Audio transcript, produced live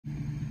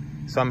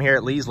So I'm here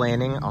at Lee's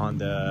Landing on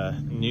the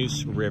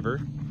Neuse River,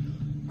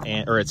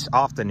 or it's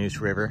off the Neuse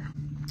River.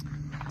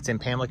 It's in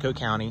Pamlico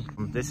County.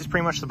 This is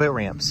pretty much the boat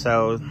ramp.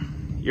 So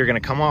you're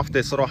gonna come off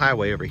this little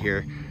highway over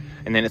here,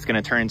 and then it's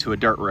gonna turn into a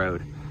dirt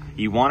road.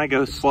 You wanna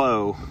go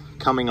slow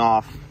coming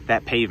off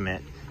that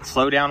pavement.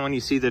 Slow down when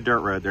you see the dirt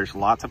road. There's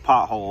lots of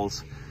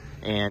potholes,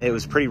 and it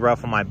was pretty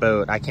rough on my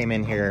boat. I came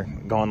in here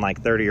going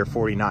like 30 or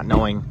 40, not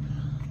knowing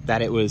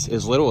that it was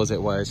as little as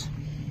it was.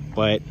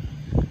 But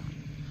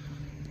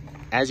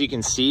as you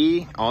can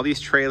see, all these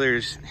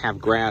trailers have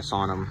grass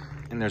on them,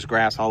 and there's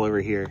grass all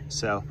over here.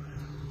 So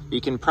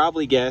you can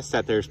probably guess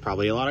that there's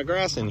probably a lot of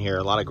grass in here,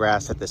 a lot of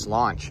grass at this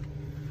launch.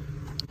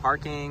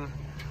 Parking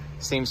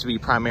seems to be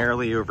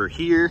primarily over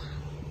here.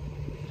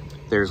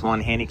 There's one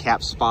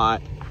handicap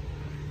spot,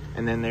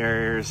 and then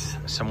there's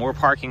some more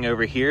parking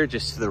over here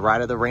just to the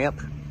right of the ramp.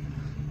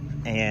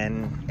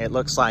 And it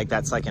looks like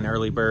that's like an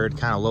early bird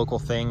kind of local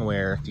thing,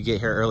 where if you get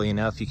here early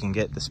enough, you can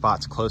get the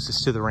spots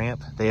closest to the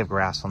ramp. They have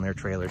grass on their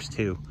trailers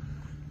too.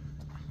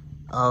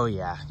 Oh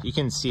yeah, you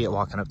can see it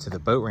walking up to the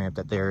boat ramp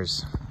that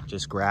there's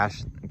just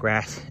grass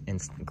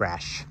and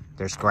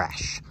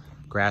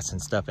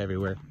stuff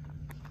everywhere.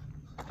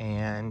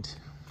 And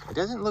it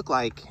doesn't look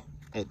like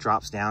it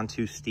drops down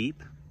too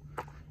steep.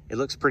 It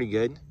looks pretty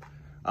good.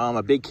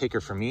 A big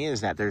kicker for me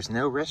is that there's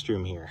no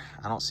restroom here.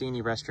 I don't see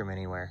any restroom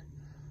anywhere,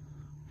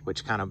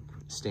 which kind of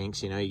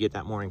stinks. You know, you get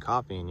that morning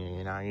coffee and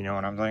you know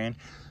what I'm saying?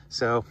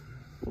 So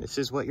this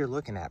is what you're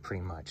looking at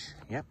pretty much.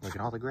 Yep, look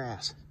at all the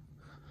grass.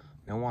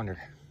 No wonder.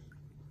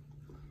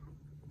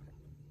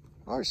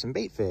 Oh, there's some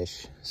bait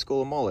fish,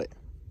 school of mullet.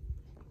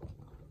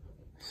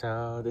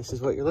 So this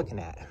is what you're looking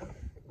at.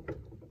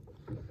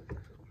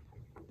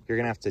 You're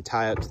gonna have to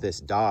tie up to this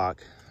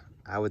dock.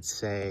 I would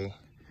say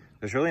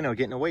there's really no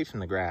getting away from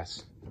the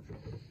grass.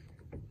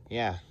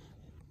 Yeah,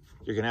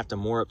 you're gonna have to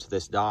moor up to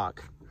this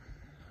dock.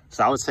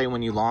 So I would say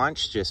when you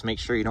launch, just make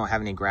sure you don't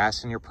have any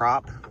grass in your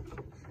prop.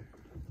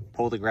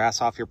 Pull the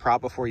grass off your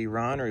prop before you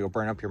run, or you'll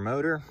burn up your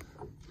motor.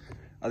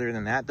 Other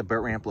than that, the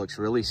boat ramp looks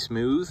really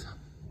smooth.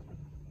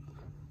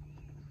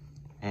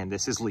 And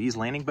this is Lee's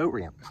Landing boat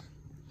ramp.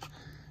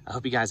 I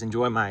hope you guys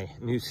enjoy my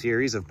new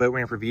series of boat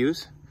ramp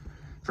reviews.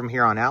 From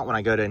here on out, when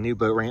I go to new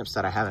boat ramps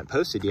that I haven't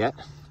posted yet,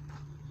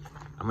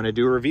 I'm gonna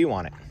do a review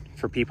on it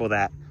for people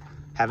that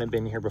haven't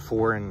been here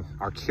before and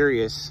are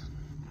curious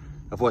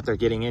of what they're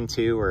getting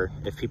into, or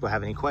if people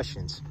have any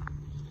questions.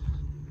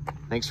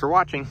 Thanks for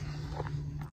watching.